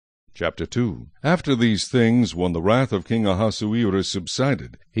Chapter 2. After these things, when the wrath of King Ahasuerus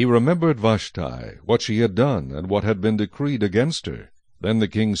subsided, he remembered Vashti, what she had done, and what had been decreed against her. Then the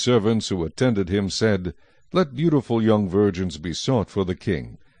king's servants who attended him said, Let beautiful young virgins be sought for the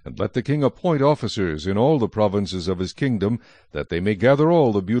king, and let the king appoint officers in all the provinces of his kingdom, that they may gather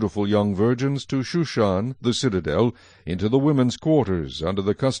all the beautiful young virgins to Shushan, the citadel, into the women's quarters, under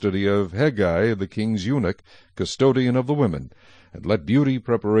the custody of Hegai, the king's eunuch, custodian of the women, and let beauty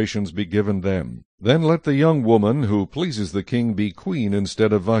preparations be given them. Then let the young woman who pleases the king be queen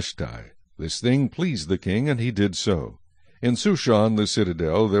instead of Vashti. This thing pleased the king, and he did so. In Shushan the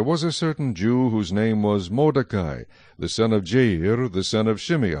citadel there was a certain Jew whose name was Mordecai, the son of Jair, the son of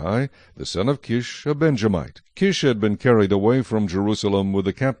Shimei, the son of Kish, a Benjamite. Kish had been carried away from Jerusalem with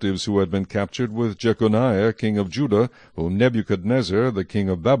the captives who had been captured with Jeconiah, king of Judah, whom Nebuchadnezzar, the king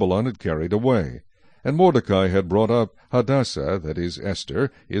of Babylon, had carried away. And Mordecai had brought up Hadassah, that is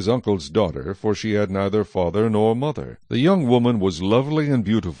Esther, his uncle's daughter, for she had neither father nor mother. The young woman was lovely and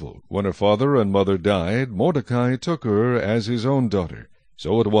beautiful. When her father and mother died, Mordecai took her as his own daughter.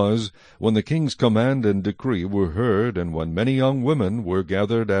 So it was, when the king's command and decree were heard, and when many young women were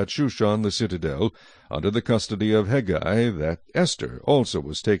gathered at Shushan the citadel, under the custody of Hegai, that Esther also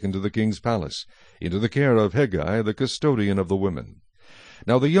was taken to the king's palace, into the care of Hegai, the custodian of the women.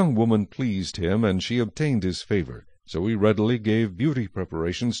 Now the young woman pleased him, and she obtained his favor. So he readily gave beauty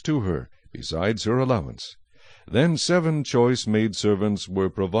preparations to her, besides her allowance. Then 7 choice maidservants were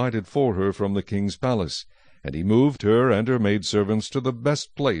provided for her from the king's palace, and he moved her and her maidservants to the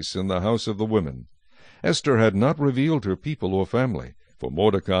best place in the house of the women. Esther had not revealed her people or family, for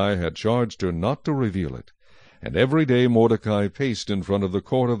Mordecai had charged her not to reveal it. And every day Mordecai paced in front of the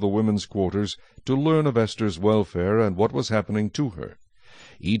court of the women's quarters to learn of Esther's welfare and what was happening to her.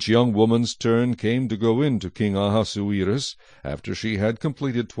 Each young woman's turn came to go in to King Ahasuerus, after she had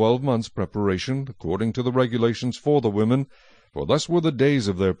completed 12 months' preparation, according to the regulations for the women, for thus were the days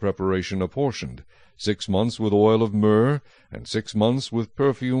of their preparation apportioned, 6 months with oil of myrrh, and 6 months with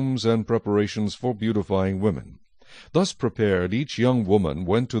perfumes and preparations for beautifying women. Thus prepared, each young woman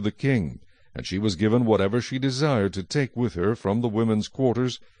went to the king, and she was given whatever she desired to take with her from the women's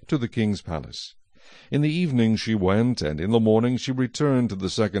quarters to the king's palace. In the evening she went, and in the morning she returned to the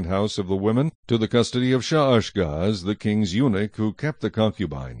second house of the women, to the custody of Shaashgaz, the king's eunuch, who kept the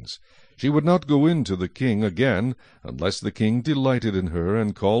concubines. She would not go in to the king again, unless the king delighted in her,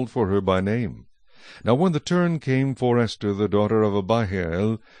 and called for her by name. Now when the turn came for Esther, the daughter of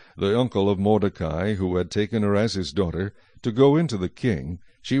Abihail, the uncle of Mordecai, who had taken her as his daughter, to go in to the king,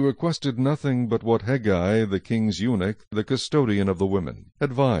 she requested nothing but what Hegai, the king's eunuch, the custodian of the women,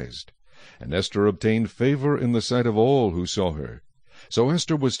 advised. And Esther obtained favor in the sight of all who saw her. So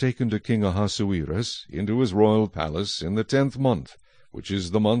Esther was taken to King Ahasuerus into his royal palace in the 10th month, which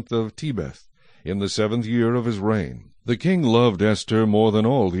is the month of Tebeth, in the 7th year of his reign. The king loved Esther more than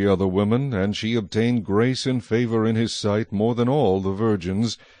all the other women, and she obtained grace and favor in his sight more than all the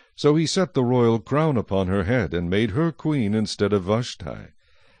virgins. So he set the royal crown upon her head, and made her queen instead of Vashti.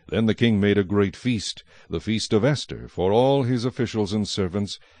 Then the king made a great feast, the feast of Esther, for all his officials and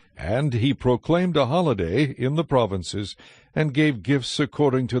servants, and he proclaimed a holiday in the provinces, and gave gifts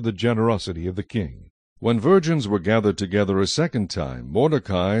according to the generosity of the king. When virgins were gathered together a second time,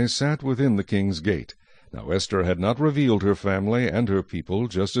 Mordecai sat within the king's gate. Now Esther had not revealed her family and her people,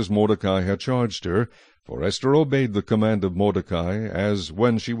 just as Mordecai had charged her, for Esther obeyed the command of Mordecai, as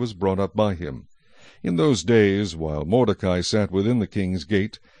when she was brought up by him. In those days, while Mordecai sat within the king's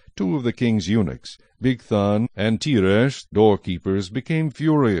gate, 2 of the king's eunuchs, Bigthan and Teresh, doorkeepers, became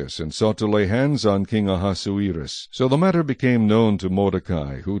furious, and sought to lay hands on King Ahasuerus. So the matter became known to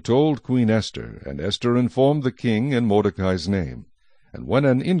Mordecai, who told Queen Esther, and Esther informed the king in Mordecai's name. And when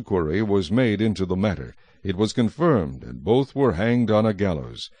an inquiry was made into the matter, it was confirmed, and both were hanged on a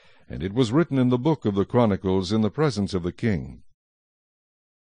gallows. And it was written in the book of the Chronicles in the presence of the king.